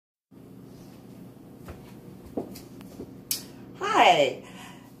Hi!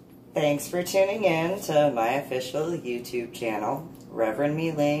 Thanks for tuning in to my official YouTube channel, Reverend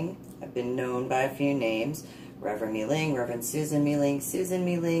MeeLing. I've been known by a few names. Reverend MeeLing, Reverend Susan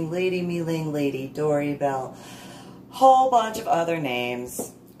MeeLing, Lady MeeLing, Lady Dori, Belle, whole bunch of other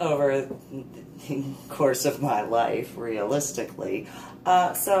names over the course of my life, realistically.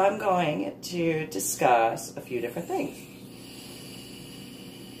 So I'm going to discuss a few different things.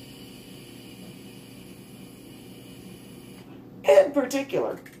 In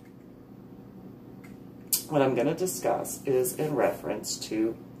particular, what I'm going to discuss is in reference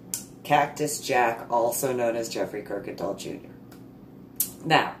to Cactus Jack, also known as Jeffrey Kuykendall Jr.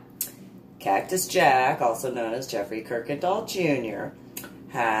 Now, Cactus Jack, also known as Jeffrey Kuykendall Jr.,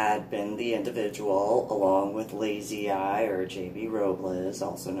 had been the individual, along with Lazy Eye, or Jamie Robles,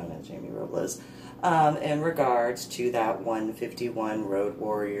 also known as Jamie Robles, in regards to that 151 Road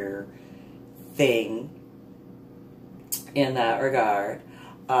Warrior thing. In that regard,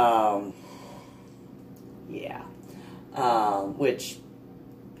 which,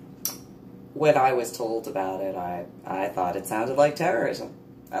 when I was told about it, I thought it sounded like terrorism.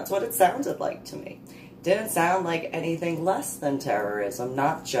 That's what it sounded like to me. It didn't sound like anything less than terrorism,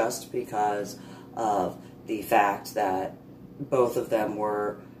 not just because of the fact that both of them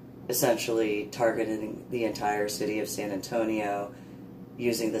were essentially targeting the entire city of San Antonio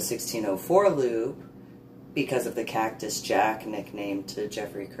using the 1604 loop, because of the Cactus Jack nickname to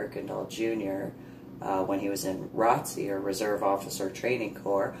Jeffrey Kuykendall Jr. When he was in ROTC, or Reserve Officer Training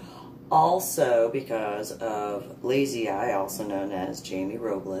Corps. Also because of Lazy Eye, also known as Jamie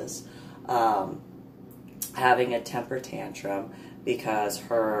Robles, having a temper tantrum because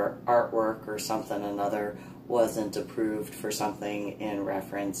her artwork or something or another wasn't approved for something in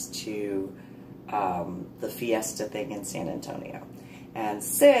reference to the Fiesta thing in San Antonio. And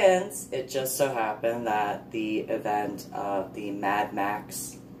since it just so happened that the event of the Mad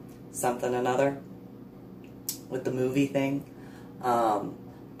Max something or another with the movie thing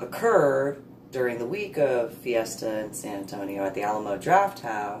occurred during the week of Fiesta in San Antonio at the Alamo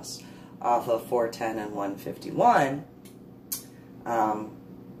Drafthouse off of 410 and 151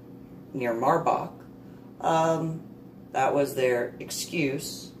 near Marbach, that was their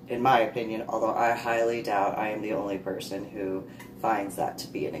excuse, in my opinion, although I highly doubt I am the only person who finds that to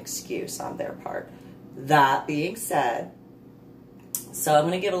be an excuse on their part. That being said, so I'm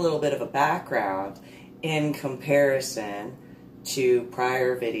going to give a little bit of a background in comparison to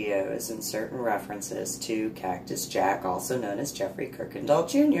prior videos and certain references to Cactus Jack, also known as Jeffrey Kuykendall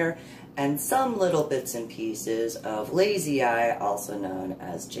Jr., and some little bits and pieces of Lazy Eye, also known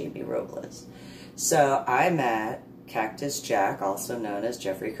as Jamie Robles. So I met Cactus Jack, also known as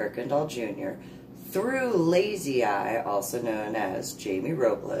Jeffrey Kuykendall Jr., through Lazy Eye, also known as Jamie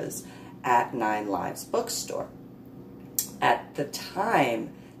Robles, at Nine Lives Bookstore. At the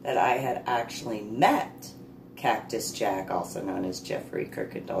time that I had actually met Cactus Jack, also known as Jeffrey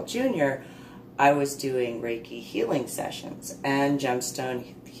Kuykendall Jr., I was doing Reiki healing sessions and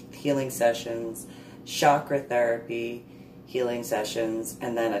gemstone healing sessions, chakra therapy healing sessions,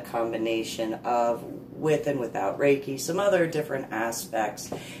 and then a combination of with and without Reiki, some other different aspects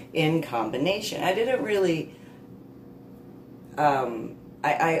in combination. I didn't really,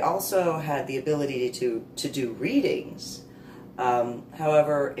 I also had the ability to do readings.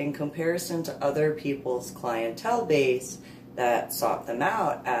 However, in comparison to other people's clientele base that sought them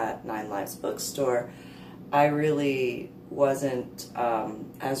out at Nine Lives Bookstore, I really wasn't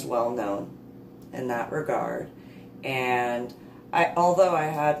as well known in that regard. And although I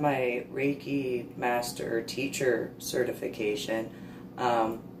had my Reiki Master Teacher certification,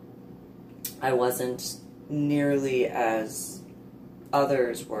 I wasn't nearly as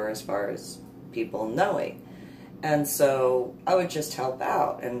others were as far as people knowing. And so I would just help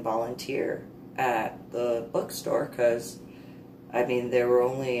out and volunteer at the bookstore because, I mean, there were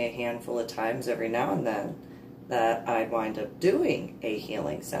only a handful of times every now and then that I'd wind up doing a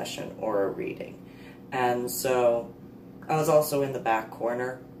healing session or a reading. And so I was also in the back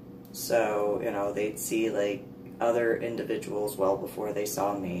corner, so, you know, they'd see, like, other individuals well before they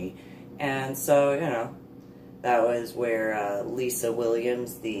saw me. And so, you know, that was where Lisa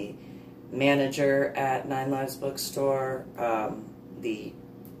Williams, the manager at Nine Lives Bookstore, the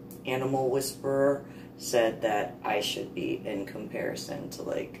animal whisperer, said that I should be in comparison to,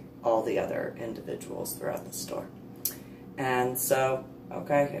 like, all the other individuals throughout the store. And so,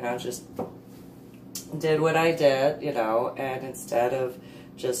 okay, you know, just did what I did, you know, and instead of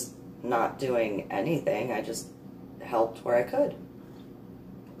just not doing anything, I just helped where I could.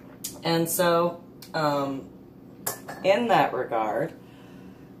 And so, in that regard,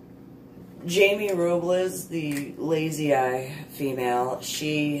 Jamie Robles, the lazy eye female,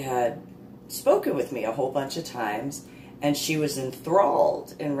 she had spoken with me a whole bunch of times, and she was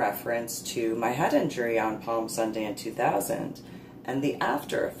enthralled in reference to my head injury on Palm Sunday in 2000 and the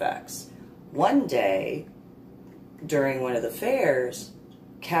after effects. One day, during one of the fairs,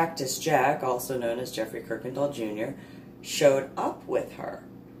 Cactus Jack, also known as Jeffrey Kuykendall Jr., showed up with her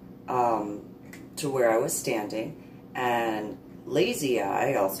to where I was standing, and Lazy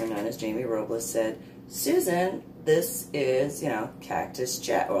Eye, also known as Jamie Robles, said, "Susan, this is, Cactus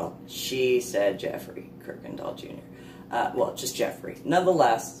Jack." Well, she said Jeffrey Kuykendall Jr. Well, just Jeffrey.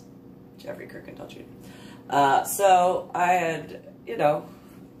 Nonetheless, Jeffrey Kuykendall Jr. So I had,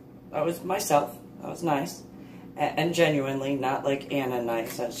 I was myself. I was nice. And genuinely, not like Anna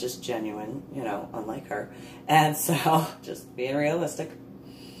nice. I was just genuine, unlike her. And so, just being realistic.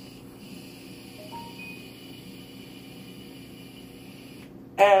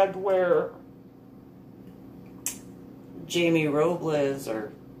 And where Jamie Robles,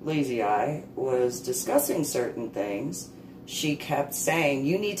 or Lazy Eye, was discussing certain things, she kept saying,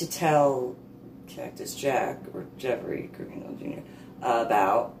 "You need to tell Cactus Jack, or Jeffrey Kuykendall Jr.,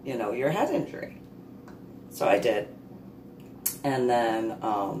 about, your head injury." So I did. And then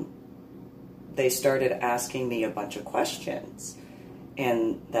they started asking me a bunch of questions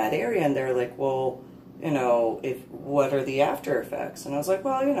in that area, and they're like, "Well, what are the after effects?" And I was like,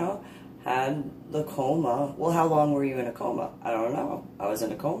 "Well, had the coma." "Well, how long were you in a coma?" "I don't know. I was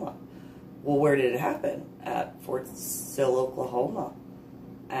in a coma." "Well, where did it happen?" "At Fort Sill, Oklahoma.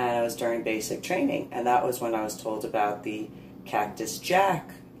 And it was during basic training." And that was when I was told about the Cactus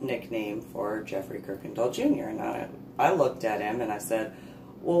Jack nickname for Jeffrey Kuykendall Jr. And I looked at him and I said,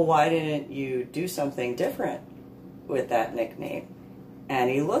 "Well, why didn't you do something different with that nickname?" And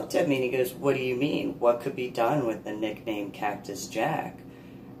he looked at me and he goes, "What do you mean? What could be done with the nickname Cactus Jack?"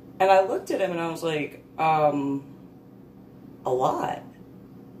 And I looked at him and I was like, a lot.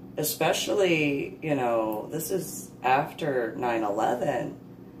 Especially, this is after 9/11.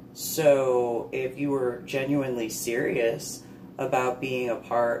 So if you were genuinely serious about being a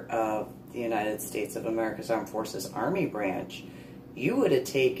part of the United States of America's Armed Forces Army branch, you would have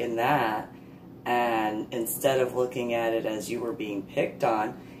taken that, and instead of looking at it as you were being picked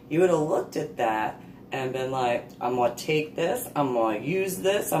on, you would have looked at that and been like, "I'm going to take this, I'm going to use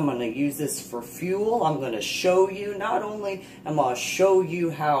this, I'm going to use this for fuel, I'm going to show you, not only am I going to show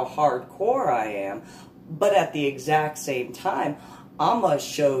you how hardcore I am, but at the exact same time, I'm going to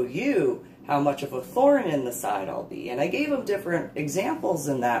show you how much of a thorn in the side I'll be." And I gave him different examples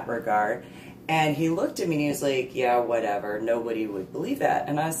in that regard, and he looked at me and he was like, "Yeah, whatever, nobody would believe that."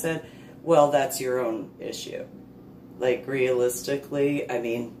 And I said, "Well, that's your own issue. Like, realistically, I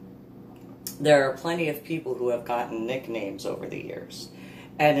mean, there are plenty of people who have gotten nicknames over the years,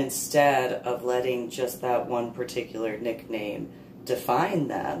 and instead of letting just that one particular nickname define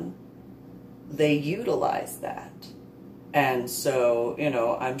them, they utilize that. And so,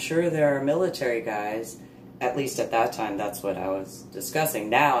 I'm sure there are military guys, at least at that time, that's what I was discussing.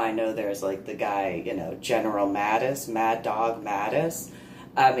 Now I know there's like the guy, General Mattis, Mad Dog Mattis.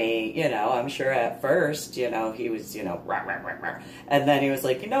 I mean, I'm sure at first, he was, rah, rah, rah, rah. And then he was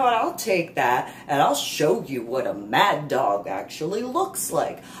like, "You know what, I'll take that and I'll show you what a mad dog actually looks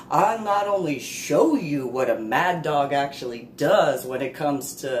like. I'll not only show you what a mad dog actually does when it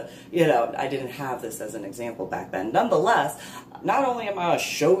comes to, I didn't have this as an example back then. Nonetheless, not only am I going to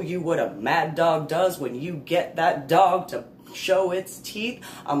show you what a mad dog does when you get that dog to show its teeth,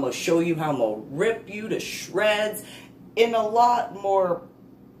 I'm going to show you how I'm going to rip you to shreds," in a lot more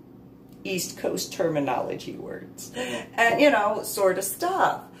East Coast terminology words, and sort of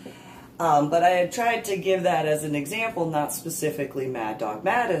stuff. But I had tried to give that as an example, not specifically Mad Dog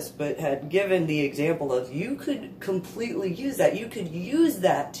Mattis, but had given the example of you could completely use that. You could use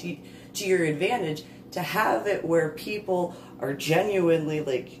that to your advantage, to have it where people are genuinely,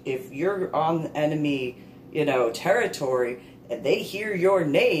 like, if you're on enemy, territory, and they hear your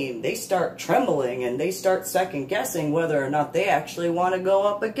name, they start trembling and they start second guessing whether or not they actually want to go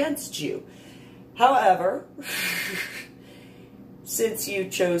up against you. However, since you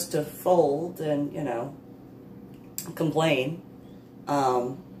chose to fold and, complain,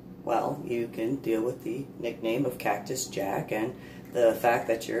 well, you can deal with the nickname of Cactus Jack and the fact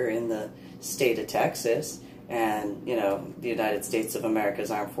that you're in the state of Texas and, the United States of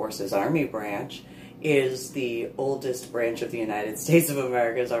America's Armed Forces Army branch is the oldest branch of the United States of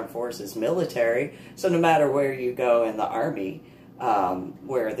America's Armed Forces military. So no matter where you go in the Army,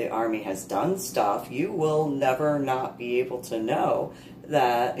 where the Army has done stuff, you will never not be able to know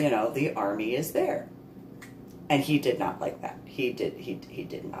that, the Army is there. And he did not like that. He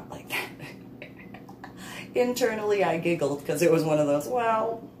did not like that. Internally, I giggled because it was one of those,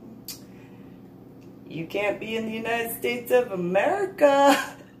 well, you can't be in the United States of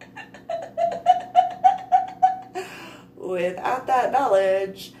America without that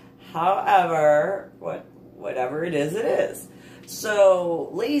knowledge. However, whatever it is, it is. So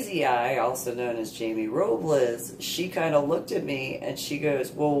Lazy Eye, also known as Jamie Robles, she kind of looked at me and she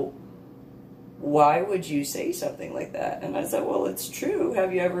goes, well, why would you say something like that? And I said, well, it's true.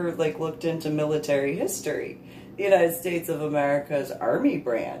 Have you ever like looked into military history? The United States of America's Army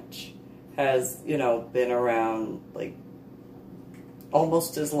branch has, you know, been around like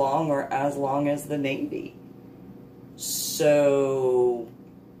almost as long as the Navy. So,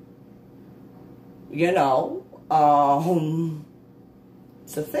 you know,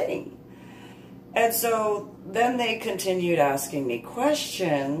 it's a thing. And so then they continued asking me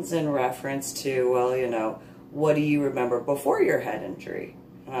questions in reference to, well, you know, what do you remember before your head injury?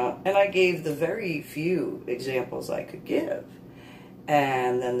 And I gave the very few examples I could give.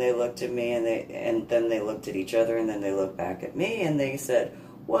 And then they looked at me and then they looked at each other and then they looked back at me and they said,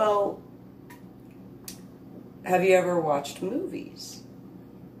 well, have you ever watched movies?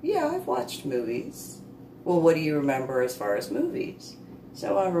 Yeah, I've watched movies. Well, what do you remember as far as movies?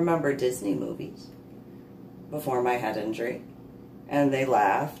 So I remember Disney movies before my head injury. And they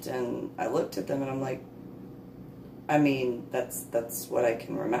laughed and I looked at them and I'm like, I mean, that's what I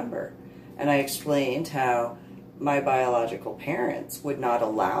can remember. And I explained how my biological parents would not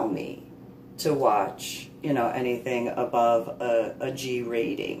allow me to watch, you know, anything above a G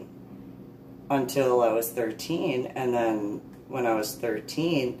rating until I was 13. And then when I was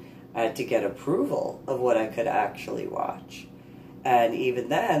 13, I had to get approval of what I could actually watch. And even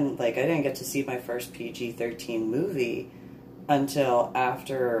then, like, I didn't get to see my first PG-13 movie until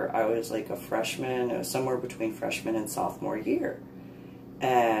after I was like a freshman. It was somewhere between freshman and sophomore year.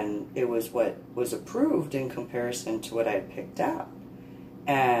 And it was what was approved in comparison to what I had picked out.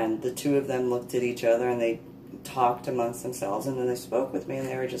 And the two of them looked at each other and they talked amongst themselves and then they spoke with me and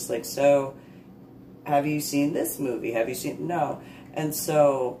they were just like, so, have you seen this movie? Have you seen, no. And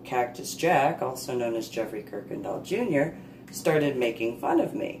so Cactus Jack, also known as Jeffrey Kuykendall Jr., started making fun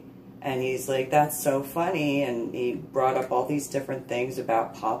of me. And he's like, that's so funny. And he brought up all these different things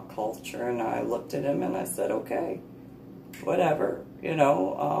about pop culture. And I looked at him and I said, okay, whatever, you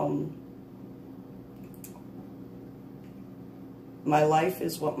know, my life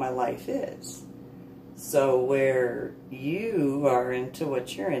is what my life is. So where you are into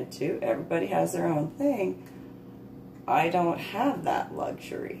what you're into, everybody has their own thing. I don't have that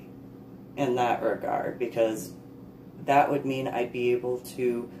luxury in that regard because that would mean I'd be able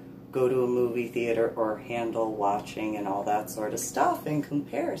to go to a movie theater or handle watching and all that sort of stuff in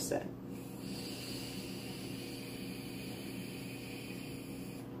comparison.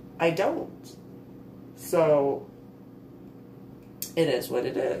 I don't. So it is what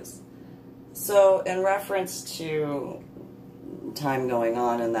it is. So in reference to time going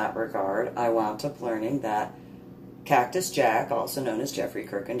on in that regard, I wound up learning that Cactus Jack, also known as Jeffrey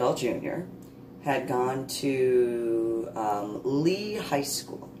Kuykendall Jr., had gone to Lee High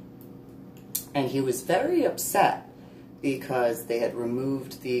School. And he was very upset because they had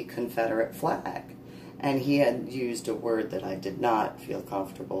removed the Confederate flag. And he had used a word that I did not feel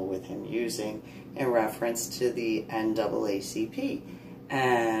comfortable with him using in reference to the NAACP.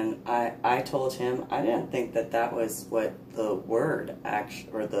 And I told him I didn't think that that was what the word,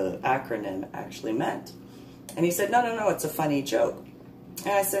 or the acronym actually meant. And he said, no, it's a funny joke.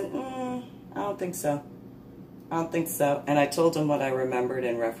 And I said, I don't think so. I don't think so. And I told him what I remembered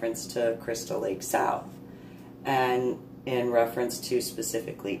in reference to Crystal Lake South. And in reference to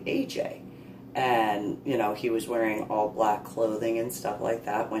specifically AJ. And, you know, he was wearing all black clothing and stuff like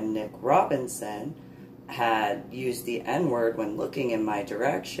that when Nick Robinson had used the N-word when looking in my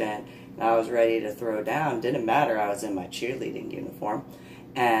direction. And I was ready to throw down. Didn't matter. I was in my cheerleading uniform.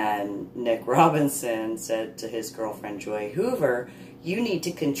 And Nick Robinson said to his girlfriend, Joy Hoover, you need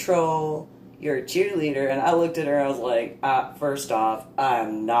to control your cheerleader. And I looked at her and I was like, first off,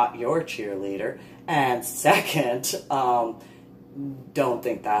 I'm not your cheerleader. And second, don't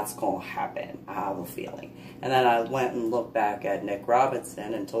think that's going to happen. I have a feeling. And then I went and looked back at Nick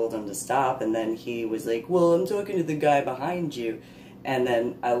Robinson and told him to stop. And then he was like, well, I'm talking to the guy behind you. And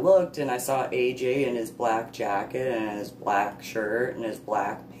then I looked and I saw AJ in his black jacket and his black shirt and his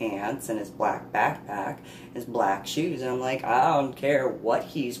black pants and his black backpack, his black shoes. And I'm like, I don't care what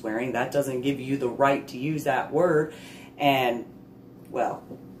he's wearing. That doesn't give you the right to use that word. And, well,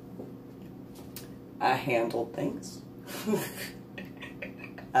 I handled things.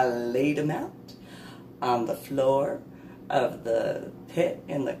 I laid him out. on the floor of the pit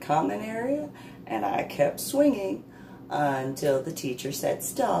in the common area, and I kept swinging until the teacher said,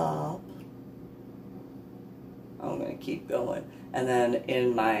 "Stop." I'm going to keep going. And then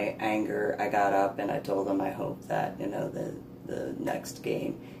in my anger, I got up and I told him I hoped that, you know, the next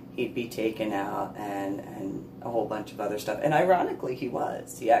game he'd be taken out and a whole bunch of other stuff. And ironically, he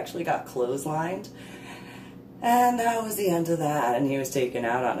was. He actually got clotheslined. And that was the end of that. And he was taken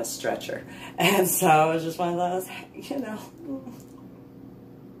out on a stretcher. And so it was just one of those, you know,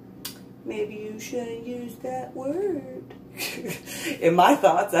 maybe you shouldn't use that word. In my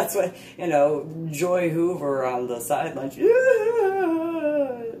thoughts, that's what, you know, Joy Hoover on the sidelines.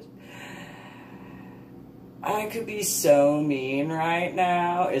 I could be so mean right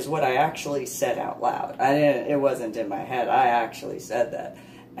now, is what I actually said out loud. It wasn't in my head. I actually said that.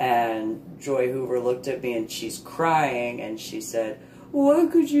 And Joy Hoover looked at me and she's crying and she said,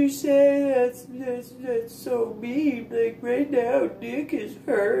 "What could you say that's so mean? Like right now Nick is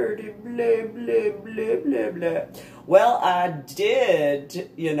hurt and blah, blah, blah, blah, blah." Well, I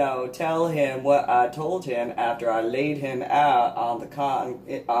did, you know, tell him what I told him after I laid him out on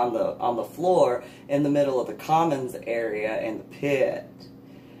the floor in the middle of the commons area in the pit.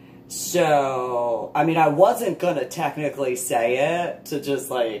 So, I mean, I wasn't going to technically say it to just,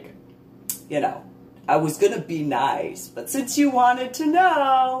 like, you know, I was going to be nice. But since you wanted to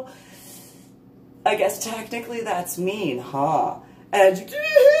know, I guess technically that's mean, huh? And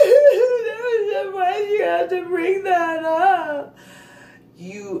why do you have to bring that up?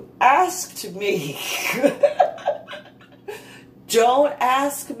 You asked me. Don't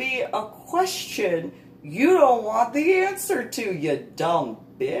ask me a question you don't want the answer to, you dumb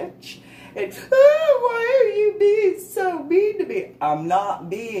bitch. And, why are you being so mean to me? I'm not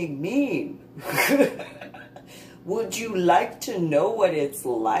being mean. Would you like to know what it's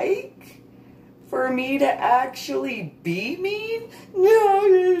like for me to actually be mean? No,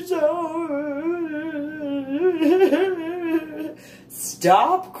 you're so...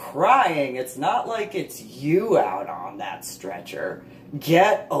 Stop crying. It's not like it's you out on that stretcher.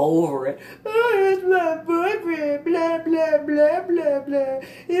 Get over it. Oh, it's my boyfriend, blah, blah, blah, blah, blah.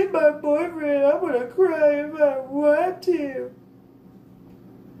 It's my boyfriend. I'm going to cry if I want to.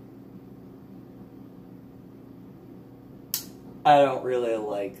 I don't really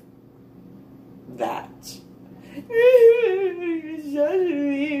like that.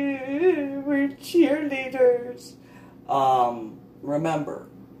 We're cheerleaders. Remember,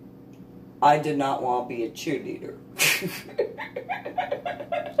 I did not want to be a cheerleader.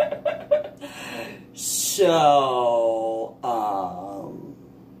 So,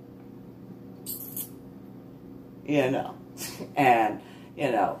 you know, and,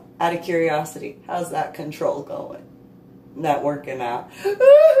 you know, out of curiosity, how's that control going? Not working out?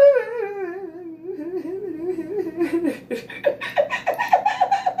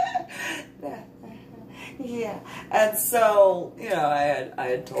 Yeah, and so, you know, I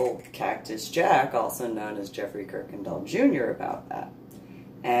had told Cactus Jack, also known as Jeffrey Kuykendall Jr., about that.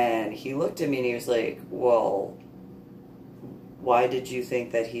 And he looked at me and he was like, "Well, why did you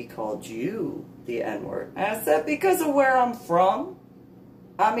think that he called you the N-word?" And I said, "Because of where I'm from.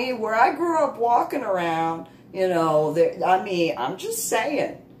 I mean, where I grew up walking around, you know, I'm just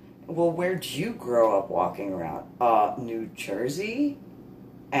saying." "Well, where'd you grow up walking around?" New Jersey.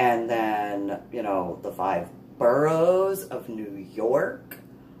 And then, you know, the 5 boroughs of New York,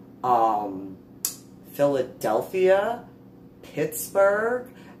 Philadelphia,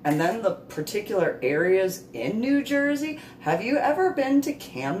 Pittsburgh, and then the particular areas in New Jersey. Have you ever been to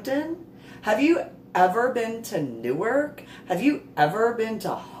Camden? Have you ever been to Newark? Have you ever been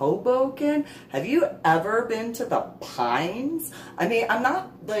to Hoboken? Have you ever been to the Pines? I mean, I'm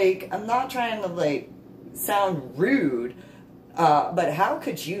not trying to, like, sound rude, but how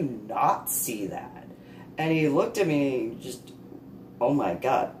could you not see that? And he looked at me and just, "Oh my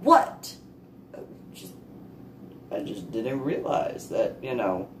God, what?" I just didn't realize that, you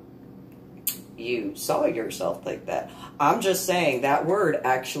know, you saw yourself like that. I'm just saying that word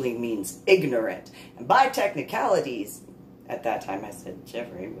actually means ignorant. And by technicalities, at that time I said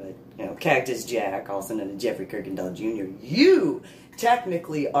Jeffrey, but, you know, Cactus Jack, also known as Jeffrey Kuykendall Jr., you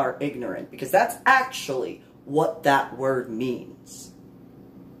technically are ignorant, because that's actually what that word means.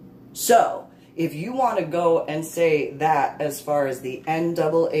 So, if you want to go and say that as far as the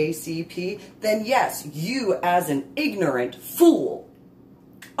NAACP, then yes, you as an ignorant fool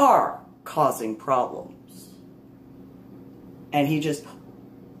are causing problems. And he just,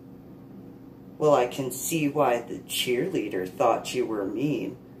 "Well, I can see why the cheerleader thought you were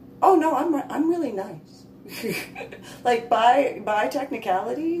mean." "Oh no, I'm really nice. Like, by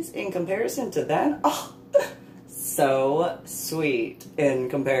technicalities, in comparison to then, oh, so sweet in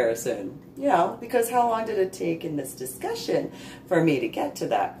comparison. You know, because how long did it take in this discussion for me to get to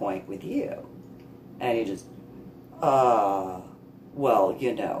that point with you? And he just, well,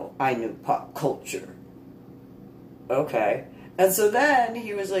 you know, I knew pop culture. Okay. And so then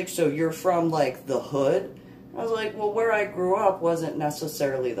he was like, so you're from, like, the hood? I was like, well, where I grew up wasn't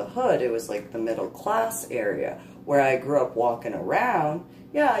necessarily the hood. It was, like, the middle class area. Where I grew up walking around,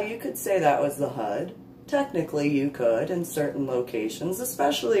 yeah, you could say that was the hood. Technically, you could in certain locations,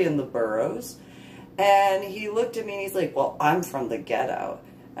 especially in the boroughs. And he looked at me and he's like, well, I'm from the ghetto.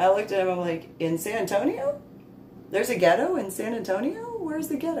 And I looked at him, I'm like, in San Antonio? There's a ghetto in San Antonio? Where's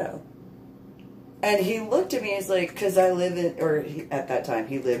the ghetto? And he looked at me, he's like, because I live in, or he, at that time,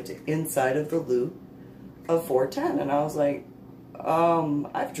 he lived inside of the loop of 410. And I was like,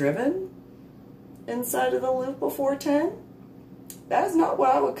 I've driven inside of the loop of 410. That is not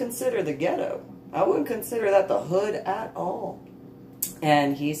what I would consider the ghetto. I wouldn't consider that the hood at all.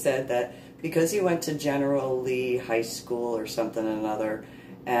 And he said that because he went to General Lee High School or something or another,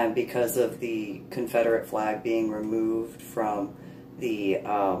 and because of the Confederate flag being removed from the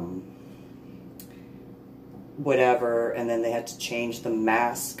whatever, and then they had to change the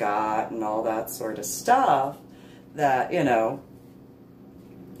mascot and all that sort of stuff, that, you know,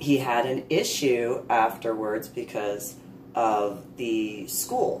 he had an issue afterwards because of the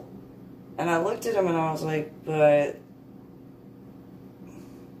school. And I looked at him and I was like, but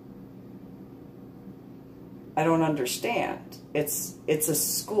I don't understand. It's a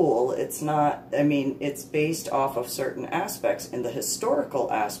school. It's not, I mean, it's based off of certain aspects. In the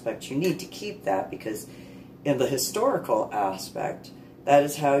historical aspect, you need to keep that, because in the historical aspect, that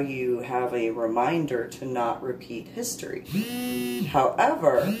is how you have a reminder to not repeat history.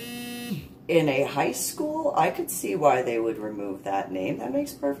 However, in a high school, I could see why they would remove that name. That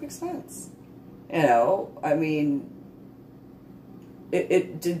makes perfect sense. You know, I mean,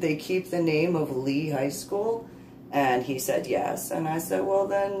 did they keep the name of Lee High School? And he said yes. And I said, well,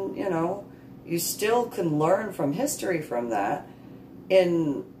 then, you know, you still can learn from history from that.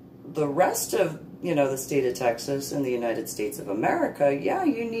 In the rest of, you know, the state of Texas and the United States of America, yeah,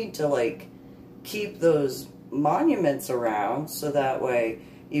 you need to, like, keep those monuments around so that way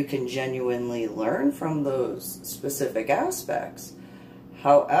you can genuinely learn from those specific aspects.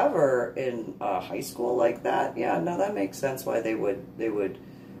 However, in a high school like that, yeah, no, that makes sense why they would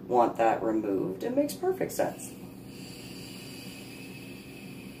want that removed. It makes perfect sense.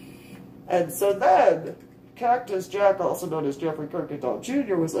 And so then, Cactus Jack, also known as Jeffrey Kuykendall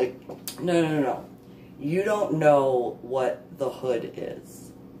Jr., was like, no, no, no, no. You don't know what the hood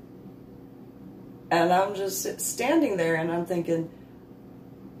is. And I'm just standing there and I'm thinking,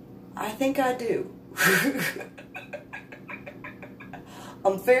 I think I do.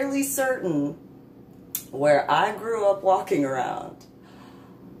 I'm fairly certain where I grew up walking around,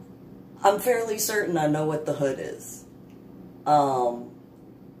 I'm fairly certain I know what the hood is.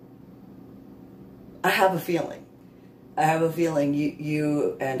 I have a feeling. I have a feeling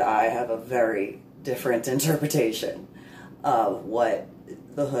you and I have a very different interpretation of what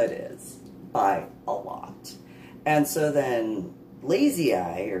the hood is by a lot. And so then Lazy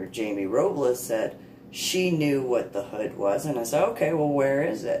Eye, or Jamie Robles, said she knew what the hood was. And I said, okay, well, where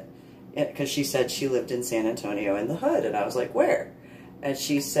is it? Because she said she lived in San Antonio in the hood. And I was like, where? And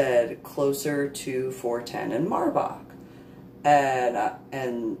she said, closer to 410 and Marbach.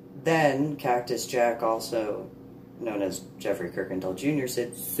 And then Cactus Jack, also known as Jeffrey Kuykendall Jr.,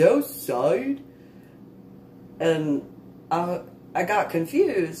 said, Southside? And I got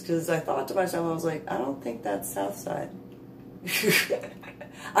confused because I thought to myself, I was like, I don't think that's Southside.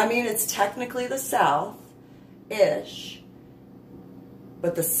 I mean, it's technically the South-ish,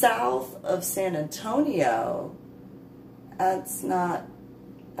 but the south of San Antonio, that's not,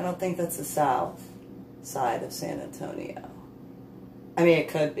 I don't think that's the south side of San Antonio. I mean, it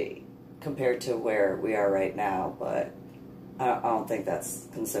could be compared to where we are right now, but I don't think that's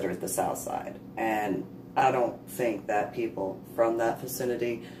considered the south side. And I don't think that people from that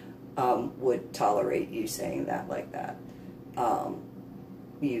vicinity would tolerate you saying that like that.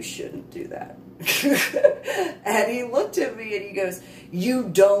 You shouldn't do that. And he looked at me and he goes, you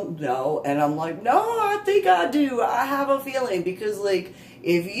don't know? And I'm like, no, I think I do. I have a feeling, because, like,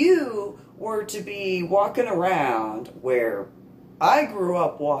 if you were to be walking around where I grew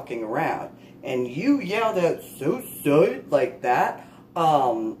up walking around and you yelled at Southside like that,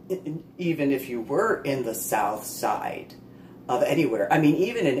 even if you were in the south side of anywhere, I mean,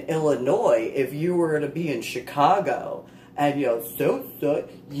 even in Illinois, if you were to be in Chicago And so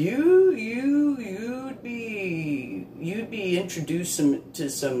you'd be introduced to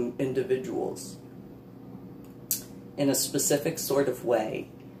some individuals in a specific sort of way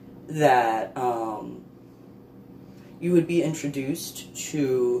that you would be introduced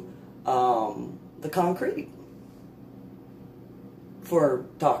to the concrete for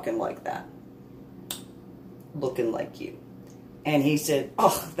talking like that, looking like you. And he said,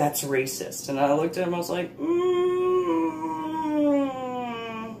 "Oh, that's racist." And I looked at him, I was like,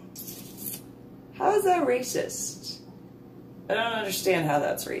 how is that racist? I don't understand how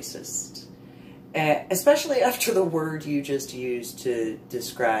that's racist. Especially after the word you just used to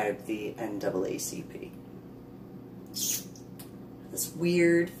describe the NAACP. This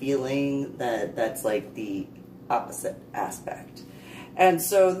weird feeling that that's like the opposite aspect. And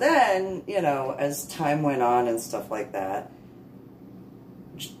so then, you know, as time went on and stuff like that,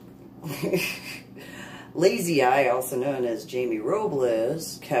 Lazy Eye, also known as Jamie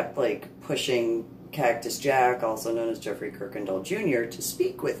Robles, kept like pushing Cactus Jack, also known as Jeffrey Kuykendall Jr., to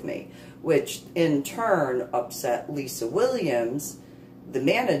speak with me, which in turn upset Lisa Williams, the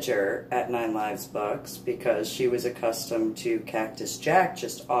manager at 9 Lives Books, because she was accustomed to Cactus Jack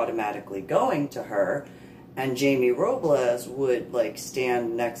just automatically going to her, and Jamie Robles would like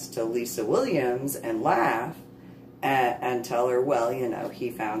stand next to Lisa Williams and laugh and tell her, well, you know,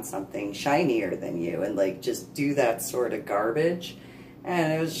 he found something shinier than you, and like just do that sort of garbage.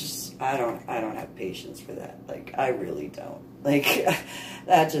 And it was just, I don't have patience for that. Like, I really don't. Like,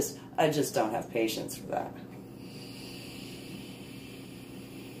 I just don't have patience for that.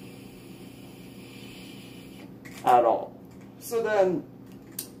 At all. So then,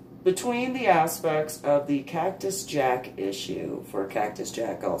 between the aspects of the Cactus Jack issue, for Cactus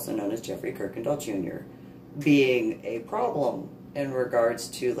Jack, also known as Jeffrey Kuykendall Jr., being a problem in regards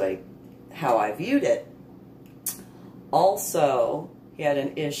to, like, how I viewed it, also, he had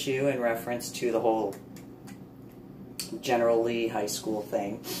an issue in reference to the whole General Lee High School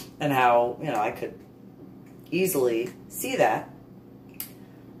thing, and how, you know, I could easily see that.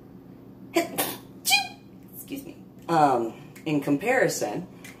 Excuse me. In comparison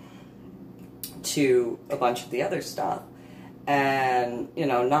to a bunch of the other stuff, and, you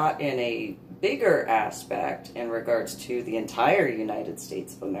know, not in a bigger aspect in regards to the entire United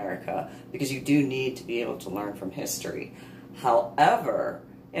States of America, because you do need to be able to learn from history. However,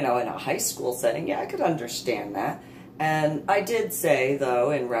 you know, in a high school setting, yeah, I could understand that. And I did say, though,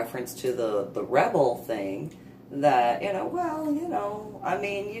 in reference to the rebel thing, that, you know, well, you know, I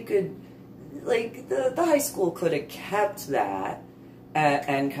mean, you could, like, the high school could have kept that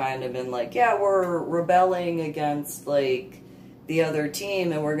and kind of been like, yeah, we're rebelling against, like, the other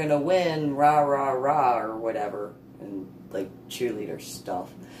team and we're going to win, rah, rah, rah, or whatever, and, like, cheerleader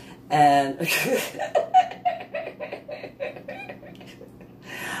stuff. And,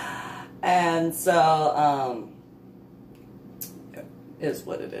 and so, is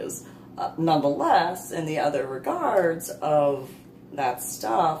what it is. Nonetheless, in the other regards of that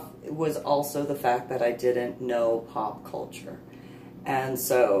stuff, it was also the fact that I didn't know pop culture. And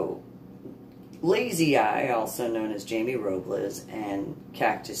so, Lazy Eye, also known as Jamie Robles, and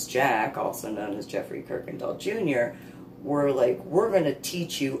Cactus Jack, also known as Jeffrey Kuykendall Jr., were like, we're going to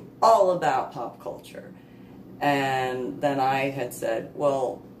teach you all about pop culture. And then I had said,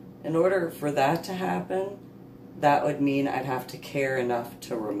 well, in order for that to happen, that would mean I'd have to care enough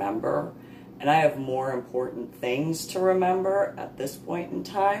to remember. And I have more important things to remember at this point in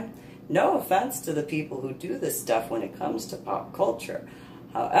time. No offense to the people who do this stuff when it comes to pop culture.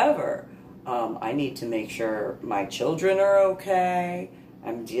 However, I need to make sure my children are okay.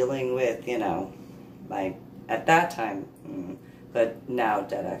 I'm dealing with, you know, my, at that time, but now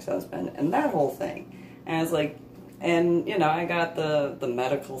dead ex-husband, and that whole thing. And I was like, and, you know, I got the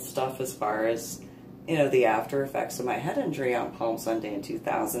medical stuff as far as, you know, the after effects of my head injury on Palm Sunday in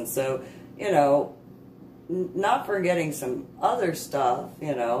 2000. So, you know, not forgetting some other stuff,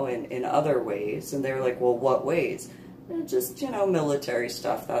 you know, in other ways. And they were like, well, what ways? And just, you know, military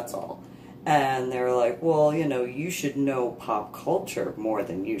stuff, that's all. And they were like, well, you know, you should know pop culture more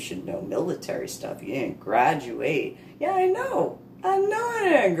than you should know military stuff. You didn't graduate. Yeah, I know I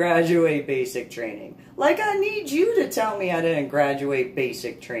didn't graduate basic training. Like, I need you to tell me I didn't graduate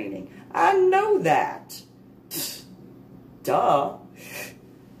basic training. I know that. Duh.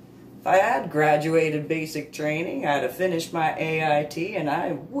 If I had graduated basic training, I'd have finished my AIT, and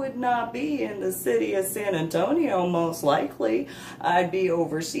I would not be in the city of San Antonio, most likely. I'd be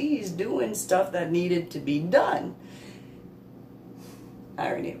overseas doing stuff that needed to be done.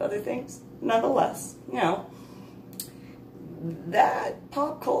 Irony of other things, nonetheless, you know. that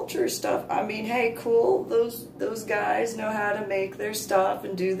pop culture stuff, I mean, hey, cool, those guys know how to make their stuff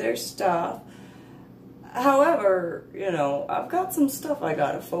and do their stuff. However, you know, I've got some stuff I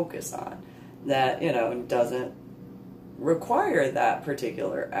gotta focus on that, you know, doesn't require that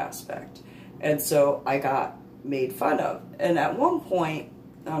particular aspect. And so I got made fun of. And at one point,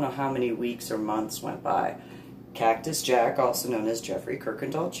 I don't know how many weeks or months went by, Cactus Jack, also known as Jeffrey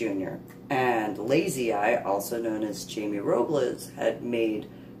Kuykendall Jr., and Lazy Eye, also known as Jamie Robles, had made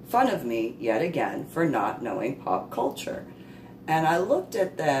fun of me yet again for not knowing pop culture. And I looked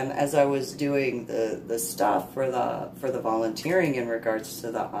at them as I was doing the stuff for the volunteering in regards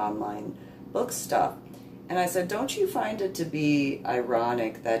to the online book stuff. And I said, don't you find it to be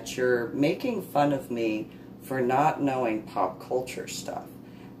ironic that you're making fun of me for not knowing pop culture stuff?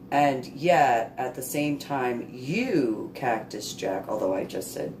 And yet, at the same time, you, Cactus Jack, although I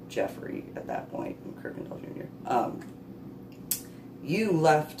just said Jeffrey at that point, and Kuykendall Jr., you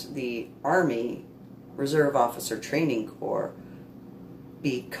left the Army Reserve Officer Training Corps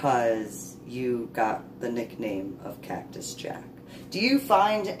because you got the nickname of Cactus Jack. Do you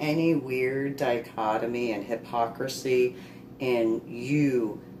find any weird dichotomy and hypocrisy in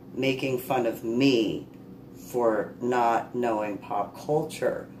you making fun of me for not knowing pop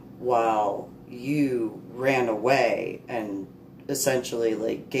culture while you ran away and essentially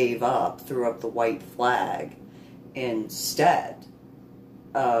like gave up, threw up the white flag instead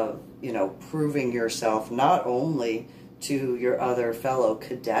of, you know, proving yourself not only to your other fellow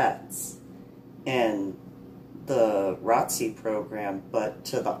cadets in the ROTC program, but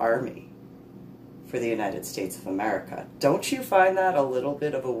to the Army for the United States of America? Don't you find that a little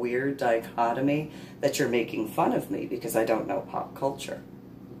bit of a weird dichotomy that you're making fun of me because I don't know pop culture?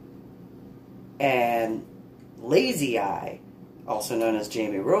 And Lazy Eye, also known as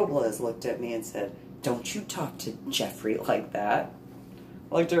Jamie Robles, looked at me and said, don't you talk to Jeffrey like that.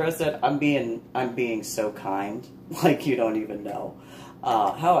 I looked at her and said, I'm being so kind, like you don't even know.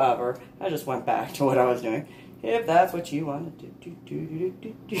 However, I just went back to what I was doing. If that's what you want to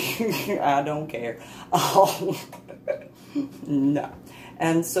do, I don't care. No.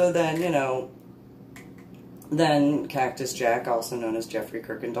 And so then, you know, then Cactus Jack, also known as Jeffrey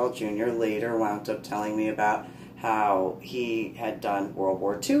Kuykendall Jr., later wound up telling me about how he had done World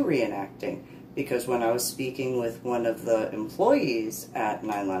War II reenacting. Because when I was speaking with one of the employees at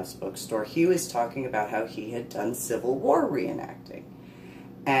Nine Lives Bookstore, he was talking about how he had done Civil War reenacting.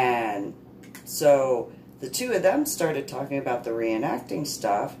 And so the two of them started talking about the reenacting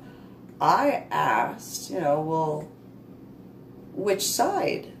stuff. I asked, you know, well, which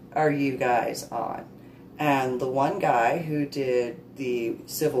side are you guys on? And the one guy who did the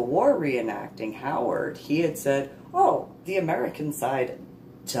Civil War reenacting, Howard, he had said, oh, the American side,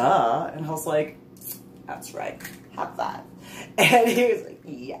 duh. And I was like, that's right, high five. And he was like,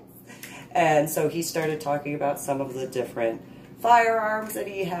 yes. And so he started talking about some of the different firearms that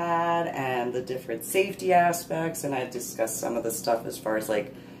he had and the different safety aspects, and I discussed some of the stuff as far as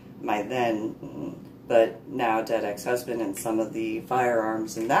like my then but now dead ex-husband and some of the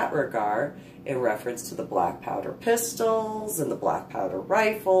firearms in that regard in reference to the black powder pistols and the black powder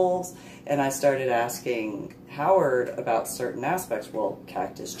rifles. And I started asking Howard about certain aspects. Well,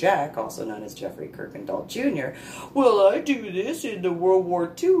 Cactus Jack, also known as Jeffrey Kuykendall Jr., well, I do this in the World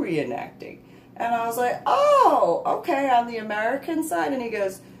War II reenacting. And I was like, oh, okay, on the American side? And he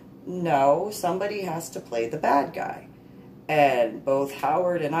goes, no, somebody has to play the bad guy. And both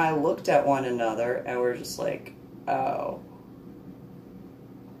Howard and I looked at one another and we're just like, oh.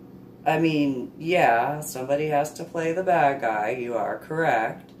 I mean, yeah, somebody has to play the bad guy. You are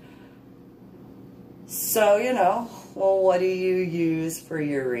correct. So, you know, well, what do you use for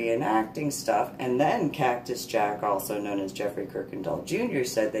your reenacting stuff? And then Cactus Jack, also known as Jeffrey Kuykendall Jr.,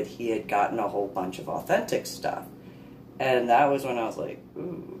 said that he had gotten a whole bunch of authentic stuff. And that was when I was like,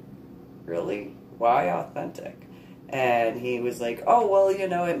 ooh, really? Why authentic? And he was like, oh, well, you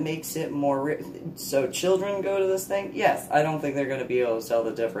know, it makes it more... So children go to this thing? Yes, I don't think they're going to be able to tell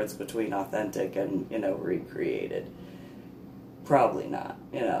the difference between authentic and, you know, recreated. Probably not,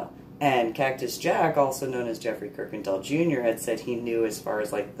 you know. And Cactus Jack, also known as Jeffrey Kuykendall Jr., had said he knew as far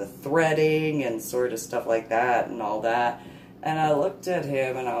as, like, the threading and sort of stuff like that and all that. And I looked at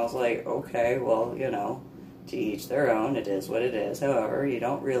him and I was like, okay, well, you know, to each their own. It is what it is. However, you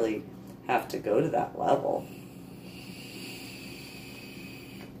don't really have to go to that level.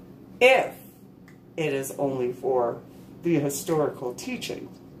 If it is only for the historical teaching.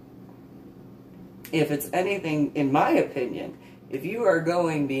 If it's anything, in my opinion, if you are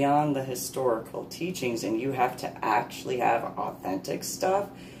going beyond the historical teachings and you have to actually have authentic stuff,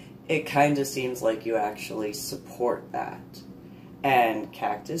 it kind of seems like you actually support that. And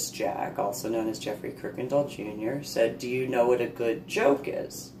Cactus Jack, also known as Jeffrey Kuykendall Jr., said, "Do you know what a good joke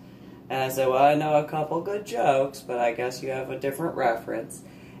is?" And I said, "Well, I know a couple good jokes, but I guess you have a different reference."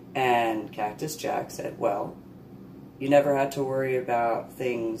 And Cactus Jack said, "Well, you never had to worry about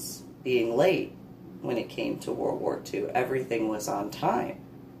things being late when it came to World War II. Everything was on time."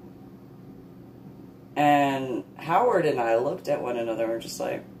 And Howard and I looked at one another and were just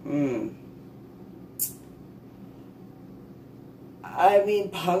like, I mean,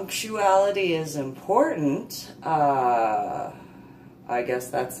 punctuality is important. I guess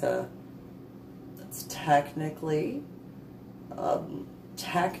that's technically a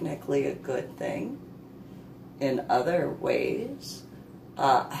good thing in other ways.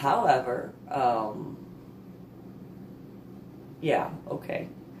 However, yeah, okay,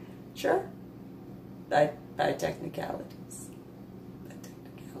 sure. By technicalities.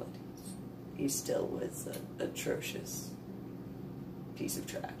 He still was an atrocious piece of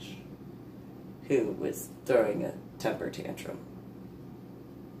trash who was throwing a temper tantrum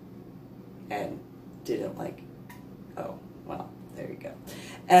and didn't like, oh, well, there you go.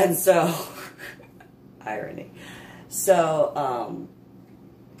 And so, irony. So,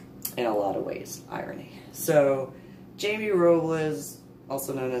 in a lot of ways, irony. So, Jamie Robles,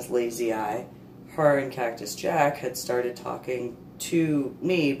 also known as Lazy Eye, her and Cactus Jack had started talking to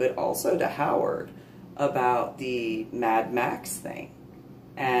me, but also to Howard, about the Mad Max thing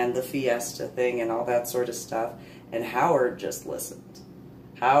and the Fiesta thing and all that sort of stuff. And Howard just listened.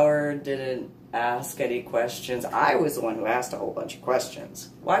 Howard didn't ask any questions. I was the one who asked a whole bunch of questions.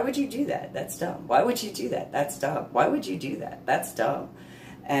 Why would you do that? That's dumb. Why would you do that? That's dumb. Why would you do that? That's dumb.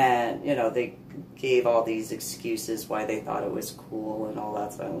 And, you know, they gave all these excuses why they thought it was cool and all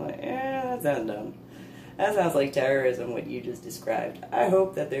that stuff. I'm like, that sounds dumb. That sounds like terrorism, what you just described. I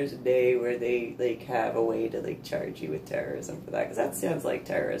hope that there's a day where they, like, have a way to, like, charge you with terrorism for that, because that sounds like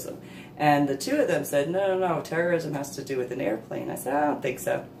terrorism. And the two of them said, no, terrorism has to do with an airplane. I said, I don't think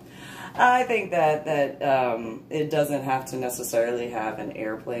so. I think that it doesn't have to necessarily have an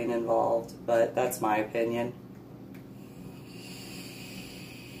airplane involved, but that's my opinion.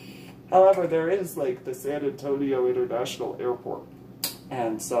 However, there is, like, the San Antonio International Airport.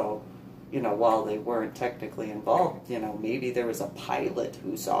 And so, you know, while they weren't technically involved, you know, maybe there was a pilot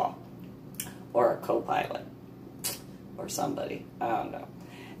who saw, or a co-pilot, or somebody. I don't know.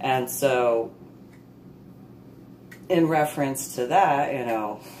 And so, in reference to that, you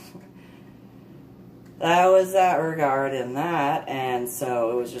know, that was that regard in that. And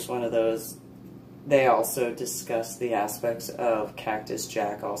so it was just one of those. They also discussed the aspects of Cactus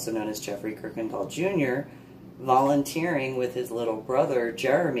Jack, also known as Jeffrey Kuykendall Jr., volunteering with his little brother,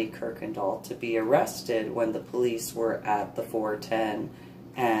 Jeremy Kuykendall, to be arrested when the police were at the 410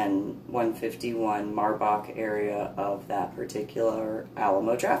 and 151 Marbach area of that particular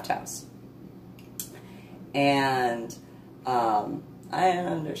Alamo Drafthouse. And I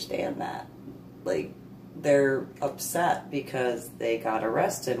understand that. Like, they're upset because they got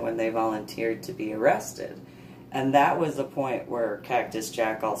arrested when they volunteered to be arrested. And that was the point where Cactus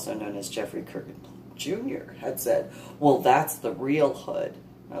Jack, also known as Jeffrey Kuykendall Jr., had said, well, that's the real hood.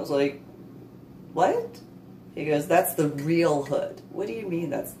 I was like, what? He goes, that's the real hood. What do you mean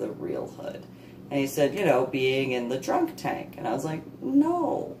that's the real hood? And he said, you know, being in the drunk tank. And I was like,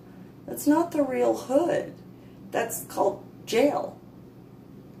 no, that's not the real hood. That's called jail.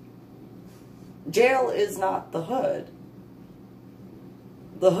 Jail is not the hood.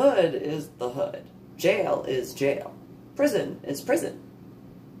 The hood is the hood. Jail is jail. Prison is prison.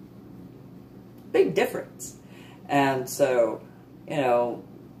 Big difference. And so, you know,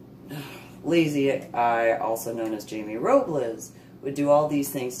 Lazy Eye, also known as Jamie Robles, would do all these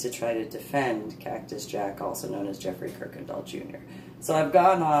things to try to defend Cactus Jack, also known as Jeffrey Kuykendall Jr. So I've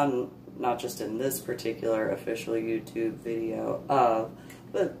gone on, not just in this particular official YouTube video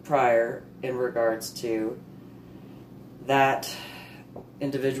but prior, in regards to that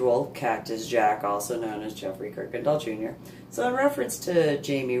individual, Cactus Jack, also known as Jeffrey Kuykendall Jr. So in reference to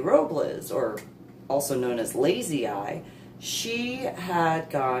Jamie Robles, or also known as Lazy Eye, she had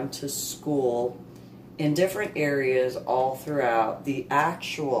gone to school in different areas all throughout the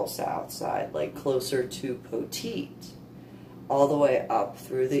actual Southside, like closer to Poteet, all the way up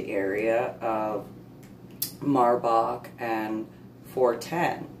through the area of Marbach and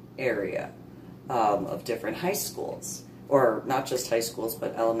 410 area of different high schools, or not just high schools,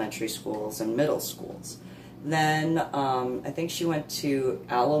 but elementary schools and middle schools. Then I think she went to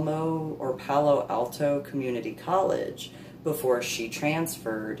Alamo or Palo Alto Community College before she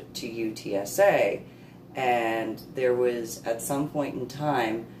transferred to UTSA, and there was, at some point in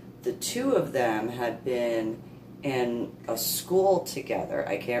time, the two of them had been in a school together.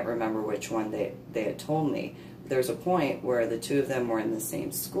 I can't remember which one they had told me. There's a point where the two of them were in the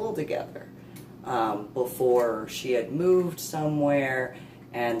same school together before she had moved somewhere,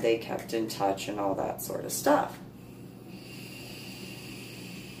 and they kept in touch and all that sort of stuff.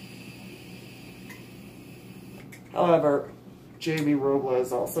 However, Jamie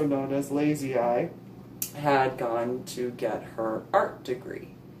Robles, also known as Lazy Eye, had gone to get her art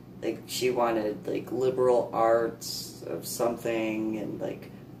degree. Like, she wanted, like, liberal arts of something and,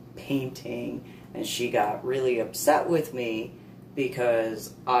 like, painting, and she got really upset with me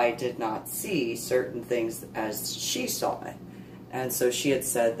because I did not see certain things as she saw it. And so she had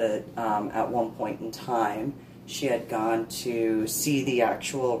said that at one point in time, she had gone to see the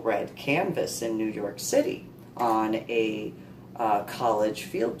actual red canvas in New York City on a college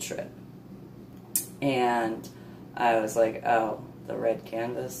field trip. And I was like, oh, the red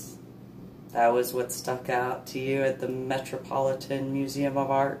canvas? That was what stuck out to you at the Metropolitan Museum of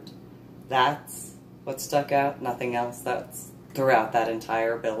Art? That's what stuck out? Nothing else? That's throughout that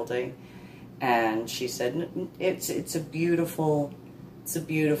entire building? And she said, it's a beautiful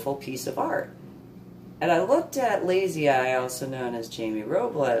piece of art. And I looked at Lazy Eye, also known as Jamie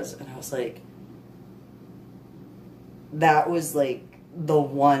Robles, and I was like, that was like the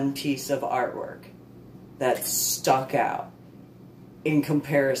one piece of artwork that stuck out in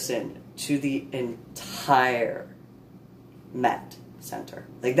comparison to the entire Met Center.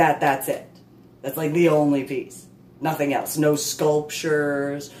 Like that's it. That's like the only piece. Nothing else. No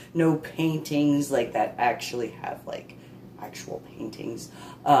sculptures, no paintings like that actually have like actual paintings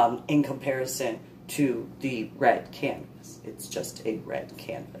in comparison to the red canvas. It's just a red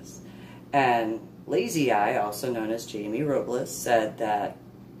canvas. And Lazy Eye, also known as Jamie Robles, said that,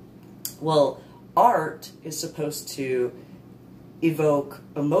 well, art is supposed to evoke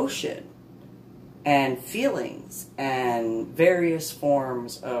emotion and feelings and various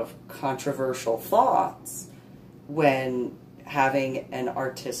forms of controversial thoughts when having an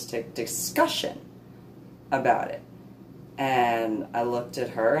artistic discussion about it. And I looked at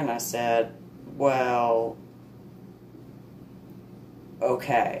her and I said, well,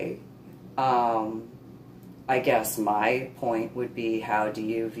 okay. I guess my point would be, how do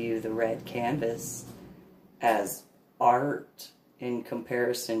you view the red canvas as art in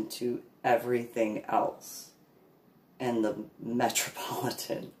comparison to everything else in the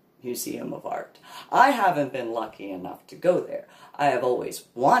Metropolitan Museum of Art? I haven't been lucky enough to go there. I have always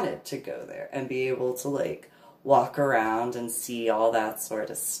wanted to go there and be able to, like, walk around and see all that sort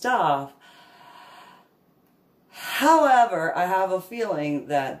of stuff. However, I have a feeling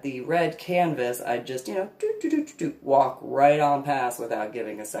that the red canvas, I just, you know, walk right on past without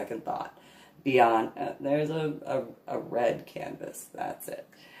giving a second thought. Beyond, there's a red canvas, that's it.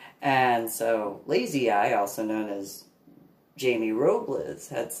 And so Lazy Eye, also known as Jamie Robles,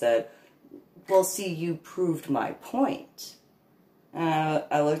 had said, well, see, you proved my point. And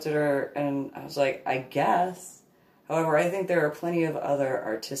I looked at her and I was like, I guess. However, I think there are plenty of other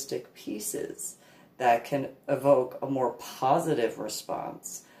artistic pieces that can evoke a more positive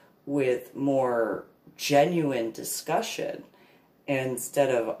response with more genuine discussion instead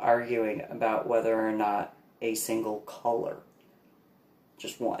of arguing about whether or not a single color,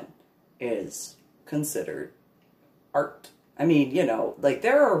 just one, is considered art. I mean, you know, like,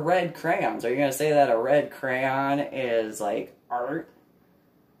 there are red crayons. Are you going to say that a red crayon is, like, art?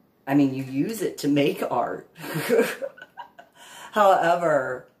 I mean, you use it to make art.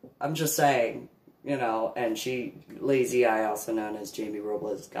 However, I'm just saying, you know, and Lazy Eye, also known as Jamie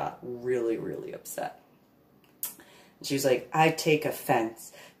Robles, got really, really upset. She was like, I take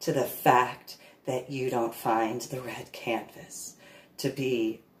offense to the fact that you don't find the red canvas to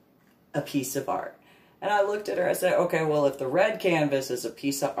be a piece of art. And I looked at her, I said, okay, well, if the red canvas is a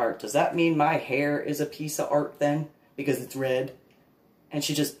piece of art, does that mean my hair is a piece of art then? Because it's red? And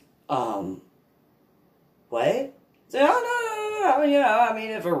she just, what? I said, oh, no, you know, I mean,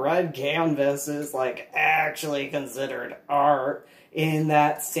 if a red canvas is, like, actually considered art in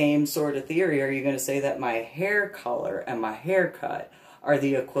that same sort of theory, are you going to say that my hair color and my haircut are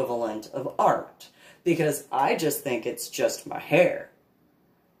the equivalent of art? Because I just think it's just my hair.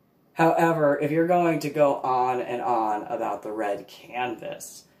 However, if you're going to go on and on about the red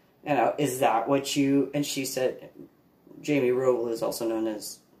canvas, you know, is that what you... And she said, Jamie Robles, also known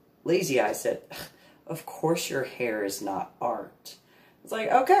as Lazy Eye, said, of course your hair is not art. It's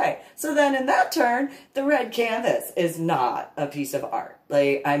like, okay, so then in that turn, the red canvas is not a piece of art.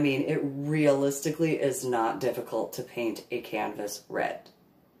 Like, I mean, it realistically is not difficult to paint a canvas red.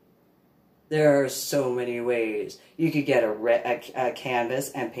 There are so many ways. You could get a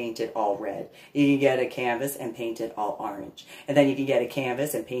canvas and paint it all red. You can get a canvas and paint it all orange. And then you can get a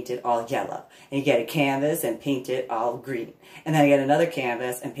canvas and paint it all yellow. And you get a canvas and paint it all green. And then you get another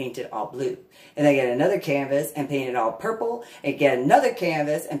canvas and paint it all blue. And then you get another canvas and paint it all purple. And get another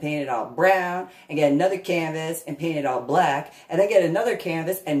canvas and paint it all brown. And get another canvas and paint it all black. And then get another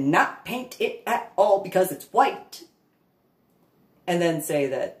canvas and not paint it at all because it's white. And then say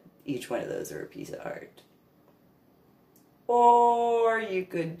that each one of those are a piece of art. Or you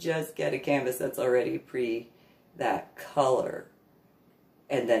could just get a canvas that's already that color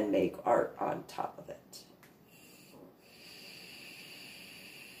and then make art on top of it.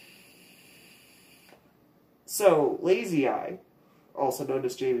 So Lazy Eye, also known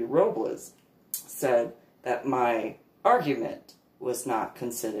as Jamie Robles, said that my argument was not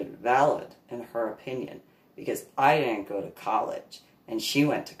considered valid in her opinion because I didn't go to college. And she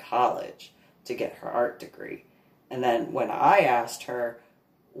went to college to get her art degree. And then when I asked her,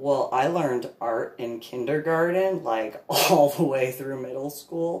 well, I learned art in kindergarten, like all the way through middle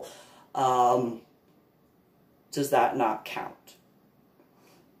school. Does that not count?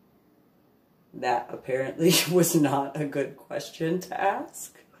 That apparently was not a good question to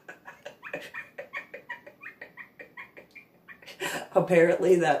ask.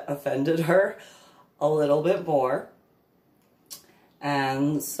 Apparently that offended her a little bit more.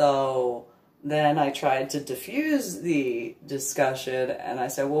 And so then I tried to diffuse the discussion and I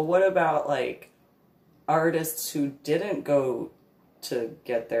said, well, what about like artists who didn't go to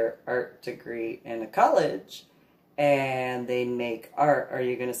get their art degree in a college and they make art? Are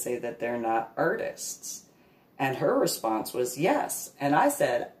you going to say that they're not artists? And her response was yes. And I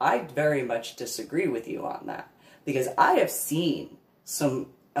said, I very much disagree with you on that because I have seen some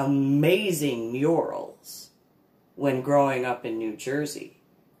amazing murals when growing up in New Jersey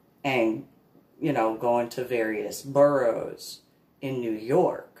and, you know, going to various boroughs in New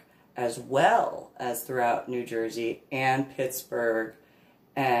York, as well as throughout New Jersey and Pittsburgh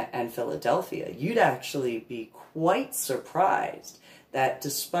and Philadelphia. You'd actually be quite surprised that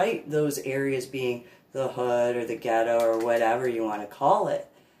despite those areas being the hood or the ghetto or whatever you want to call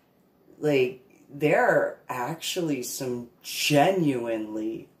it, like, there are actually some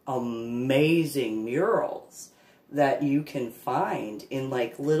genuinely amazing murals that you can find in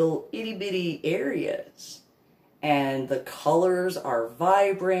like little itty bitty areas. And the colors are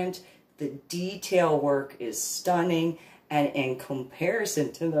vibrant, the detail work is stunning, and in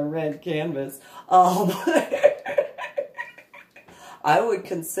comparison to the red canvas, I would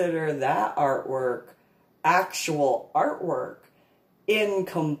consider that artwork actual artwork in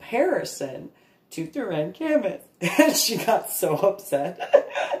comparison to the red canvas. And she got so upset.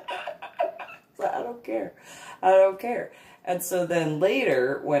 So I don't care. I don't care. And so then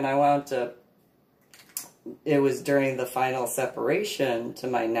later, when I wound up, it was during the final separation to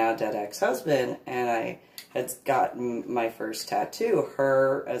my now dead ex-husband, and I had gotten my first tattoo,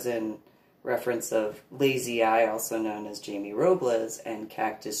 her as in reference of Lazy Eye, also known as Jamie Robles, and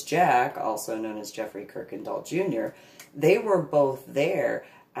Cactus Jack, also known as Jeffrey Kuykendall Jr. They were both there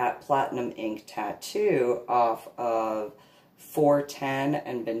at Platinum Ink Tattoo off of 410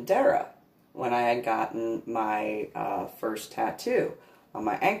 and Bandera when I had gotten my first tattoo on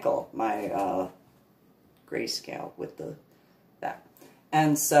my ankle, my grayscale with that.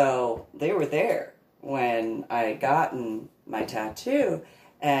 And so they were there when I had gotten my tattoo,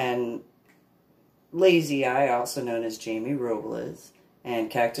 and Lazy Eye, also known as Jamie Robles, and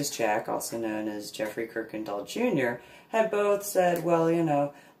Cactus Jack, also known as Jeffrey Kuykendall Jr., had both said, well, you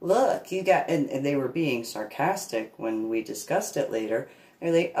know, look, you got, and they were being sarcastic when we discussed it later.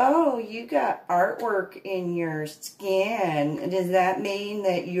 They're like, oh, you got artwork in your skin. Does that mean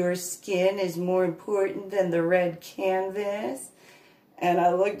that your skin is more important than the red canvas? And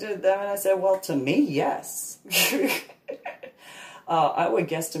I looked at them and I said, well, to me, yes. I would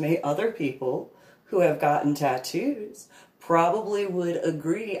guesstimate other people who have gotten tattoos probably would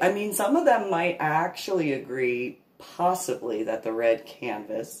agree. I mean, some of them might actually agree possibly that the red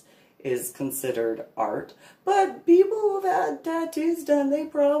canvas is considered art, but people who've had tattoos done, they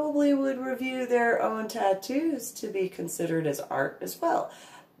probably would review their own tattoos to be considered as art as well.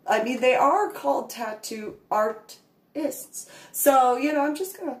 I mean, they are called tattoo artists. So, you know, I'm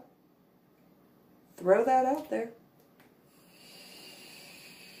just gonna throw that out there.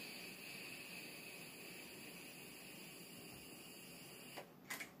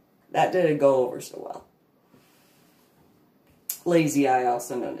 That didn't go over so well. Lazy Eye,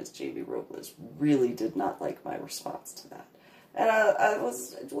 also known as Jamie Robles, really did not like my response to that. And I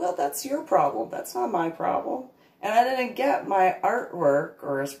was, well, that's your problem. That's not my problem. And I didn't get my artwork,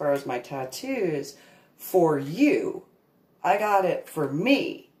 or as far as my tattoos, for you. I got it for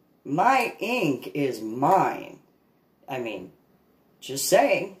me. My ink is mine. I mean, just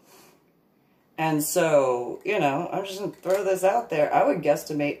saying. And so, you know, I'm just going to throw this out there. I would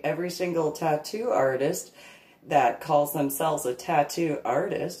guesstimate every single tattoo artist that calls themselves a tattoo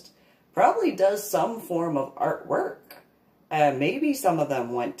artist probably does some form of artwork. Maybe some of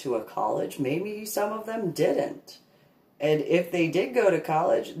them went to a college. Maybe some of them didn't. And if they did go to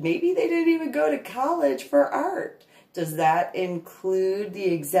college, maybe they didn't even go to college for art. Does that include the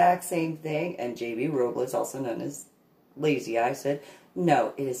exact same thing? And Jamie Robles, also known as Lazy Eye, said,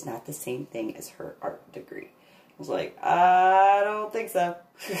 no, it is not the same thing as her art degree. I was like, I don't think so.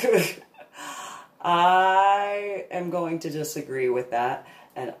 I am going to disagree with that.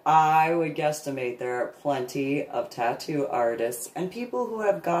 And I would guesstimate there are plenty of tattoo artists and people who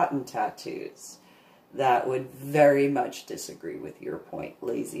have gotten tattoos that would very much disagree with your point,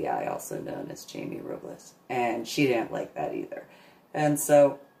 Lazy Eye, also known as Jamie Robles. And she didn't like that either. And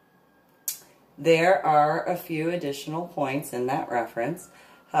so there are a few additional points in that reference.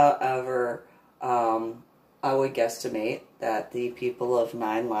 However, I would guesstimate that the people of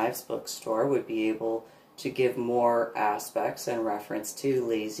Nine Lives Bookstore would be able to give more aspects and reference to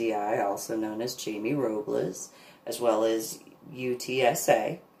Lazy Eye, also known as Jamie Robles, as well as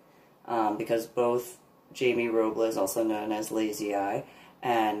UTSA, because both Jamie Robles, also known as Lazy Eye,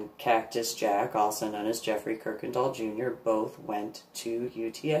 and Cactus Jack, also known as Jeffrey Kuykendall Jr., both went to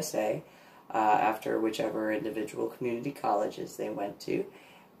UTSA after whichever individual community colleges they went to,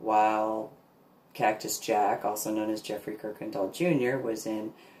 while Cactus Jack, also known as Jeffrey Kuykendall Jr., was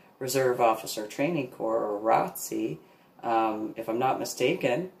in Reserve Officer Training Corps, or ROTC. If I'm not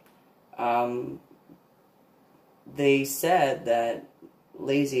mistaken, they said that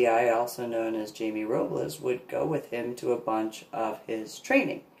Lazy Eye, also known as Jamie Robles, would go with him to a bunch of his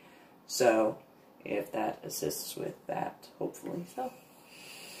training. So, if that assists with that, hopefully so.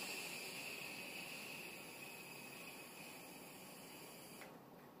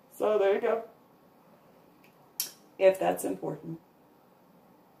 So there you go. If that's important.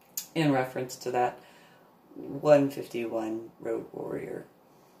 In reference to that 151 Road Warrior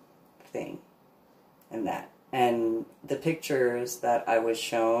thing. And that. And the pictures that I was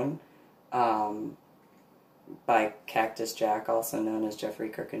shown by Cactus Jack, also known as Jeffrey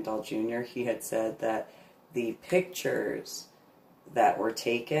Kuykendall Jr., he had said that the pictures that were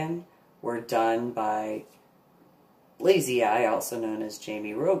taken were done by Lazy Eye, also known as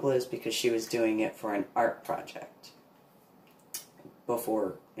Jamie Robles, because she was doing it for an art project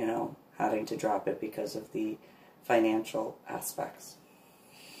before, you know, having to drop it because of the financial aspects.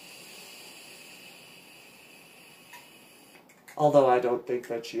 Although I don't think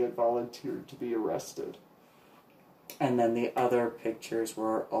that she had volunteered to be arrested. And then the other pictures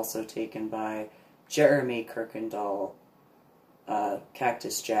were also taken by Jeremy Kuykendall,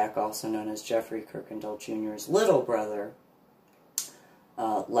 Cactus Jack, also known as Jeffrey Kuykendall Jr.'s little brother,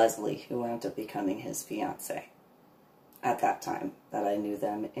 Leslie, who wound up becoming his fiancée at that time, that I knew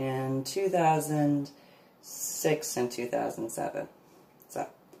them in 2006 and 2007. So,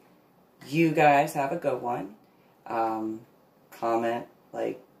 you guys have a good one. Comment,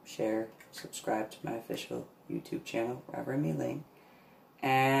 like, share, subscribe to my official YouTube channel, Reverend MeeLing,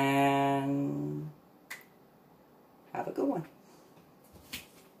 and have a good one.